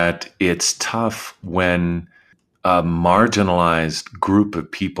imagining that it's tough when a marginalized group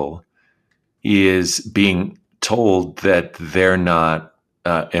of people is being told that they're not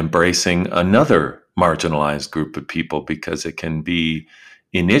embracing another marginalized group of people, because it can be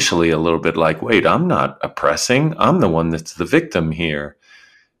initially a little bit like, wait, I'm not oppressing, I'm the one that's the victim here.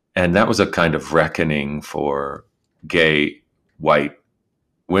 And that was a kind of reckoning for gay white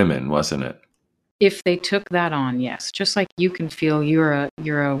women, wasn't it? If they took that on, yes, just like you can feel you're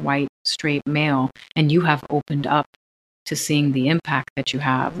a white straight male and you have opened up to seeing the impact that you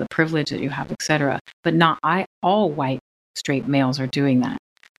have, the privilege that you have, etc. But not all white straight males are doing that.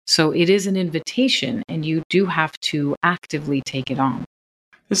 So it is an invitation, and you do have to actively take it on.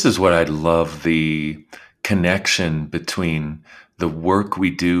 This is what I love, the connection between the work we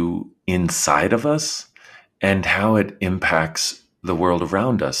do inside of us and how it impacts the world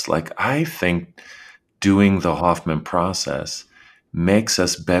around us. Like, I think doing the Hoffman process makes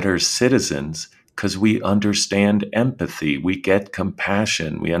us better citizens because we understand empathy, we get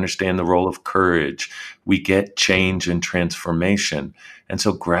compassion, we understand the role of courage, we get change and transformation. And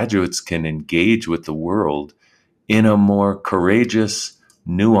so graduates can engage with the world in a more courageous,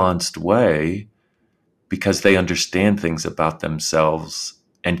 nuanced way because they understand things about themselves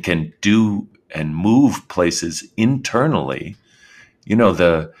and can do and move places internally.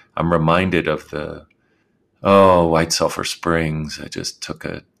 I'm reminded of the White Sulphur Springs. I just took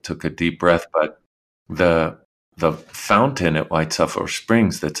a deep breath, but the the fountain at White Sulphur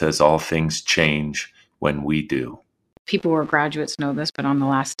Springs that says all things change when we do. People who are graduates know this, but on the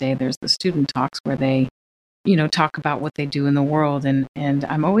last day, there's the student talks where they, talk about what they do in the world. And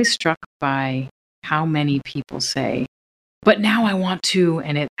I'm always struck by how many people say, but now I want to,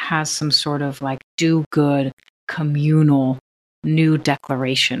 and it has some sort of like do good, communal, new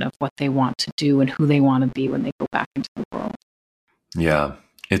declaration of what they want to do and who they want to be when they go back into the world. Yeah,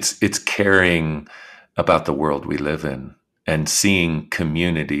 it's caring about the world we live in and seeing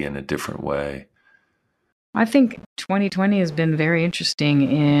community in a different way. I think 2020 has been very interesting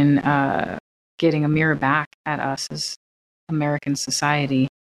in getting a mirror back at us as American society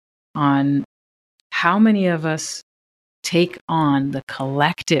on how many of us take on the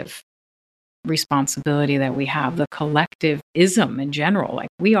collective responsibility that we have, the collectivism in general. Like,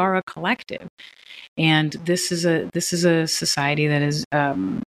 we are a collective, and this is a society that is,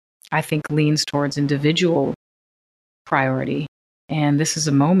 I think, leans towards individual priority, and this is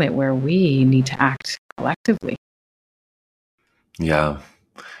a moment where we need to act collectively. Yeah,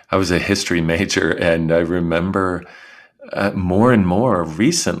 I was a history major, and I remember more and more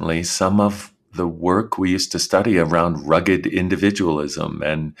recently some of the work we used to study around rugged individualism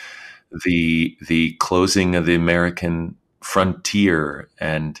and the closing of the American frontier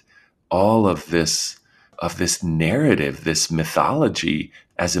and all of this narrative, this mythology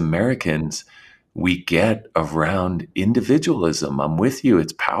as Americans we get around individualism. I'm with you.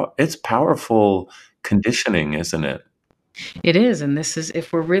 It's powerful conditioning, isn't it? It is, and this is,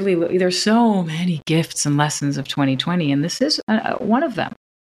 if we're really, there's so many gifts and lessons of 2020, and this is one of them.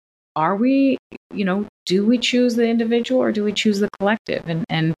 Are we, do we choose the individual or do we choose the collective?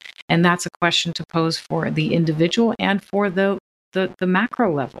 And that's a question to pose for the individual and for the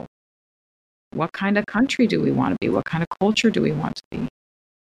macro level. What kind of country do we want to be? What kind of culture do we want to be?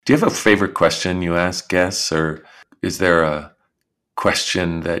 Do you have a favorite question you ask guests, or is there a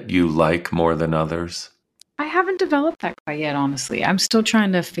question that you like more than others? I haven't developed that quite yet, honestly. I'm still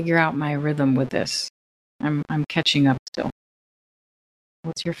trying to figure out my rhythm with this. I'm catching up still.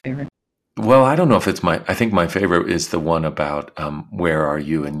 What's your favorite? Well, I don't know if I think my favorite is the one about where are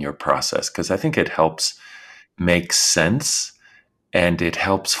you in your process? Because I think it helps make sense and it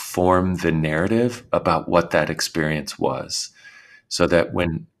helps form the narrative about what that experience was. So that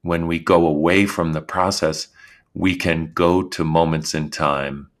when we go away from the process, we can go to moments in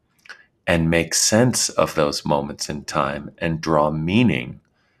time and make sense of those moments in time and draw meaning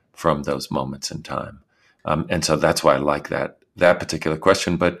from those moments in time. And so that's why I like that particular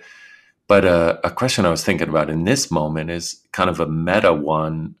question. But a question I was thinking about in this moment is kind of a meta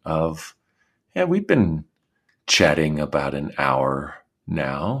one of, yeah, we've been chatting about an hour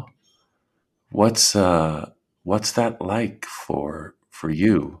now. What's that like for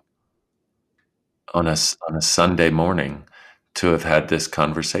you on a Sunday morning to have had this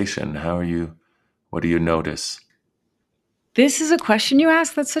conversation? How are you? What do you notice? This is a question you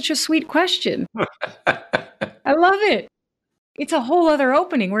ask. That's such a sweet question. I love it. It's a whole other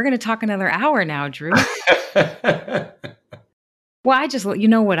opening. We're going to talk another hour now, Drew. Well, you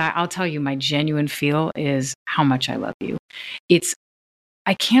know what? I'll tell you, my genuine feel is how much I love you.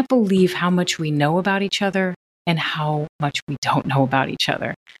 I can't believe how much we know about each other and how much we don't know about each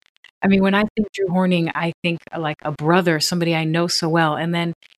other. I mean, when I think Drew Horning, I think like a brother, somebody I know so well. And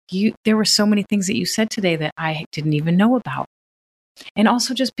then there were so many things that you said today that I didn't even know about. And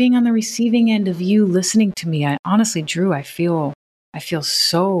also just being on the receiving end of you listening to me. Honestly, Drew, I feel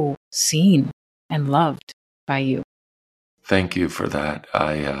so seen and loved by you. Thank you for that.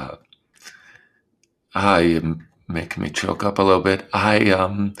 I am making me choke up a little bit.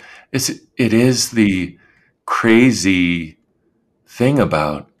 It is the crazy thing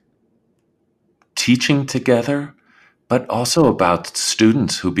about teaching together, but also about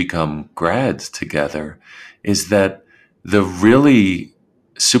students who become grads together, is that the really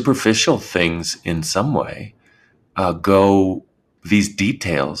superficial things in some way these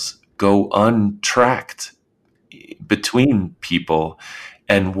details go untracked between people.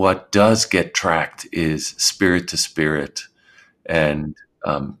 And what does get tracked is spirit to spirit and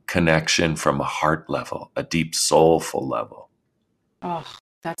connection from a heart level, a deep soulful level. Oh,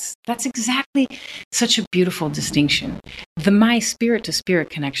 that's exactly such a beautiful distinction. My spirit to spirit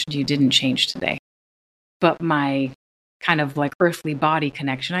connection to you didn't change today, but my kind of like earthly body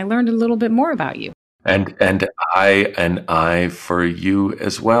connection, I learned a little bit more about you. And I for you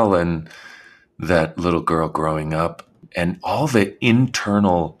as well, and that little girl growing up, and all the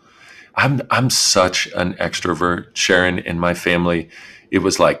internal. I'm such an extrovert, Sharon. In my family, it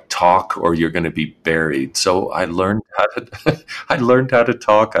was like talk or you're going to be buried. So I learned how to I learned how to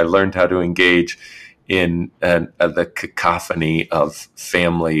talk. I learned how to engage in the cacophony of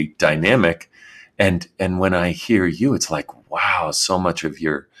family dynamic. And when I hear you, it's like, wow, so much of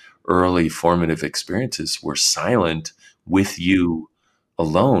your early formative experiences were silent with you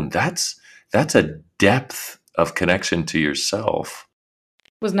alone. That's a depth of connection to yourself.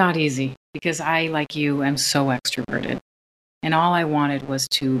 It was not easy because I, like you, am so extroverted. And all I wanted was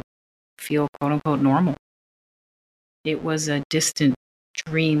to feel quote unquote normal. It was a distant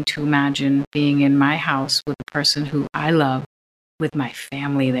dream to imagine being in my house with a person who I love, with my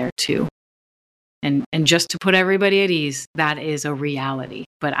family there too. And just to put everybody at ease, that is a reality.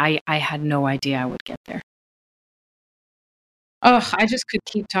 But I had no idea I would get there. Oh, I just could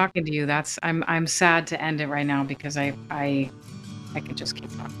keep talking to you. I'm sad to end it right now because I could just keep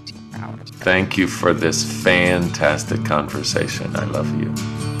talking to you for hours. Thank you for this fantastic conversation. I love you.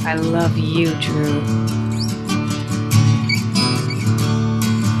 I love you, Drew.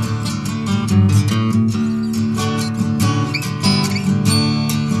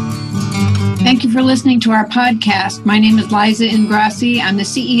 Thank you for listening to our podcast. My name is Liza Ingrassi. I'm the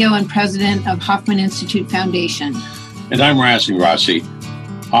CEO and president of Hoffman Institute Foundation. And I'm Raz Ingrassi,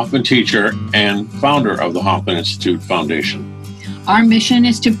 Hoffman teacher and founder of the Hoffman Institute Foundation. Our mission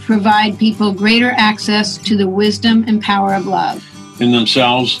is to provide people greater access to the wisdom and power of love. In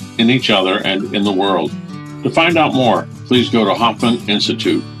themselves, in each other, and in the world. To find out more, please go to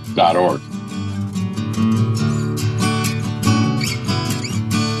hoffmaninstitute.org.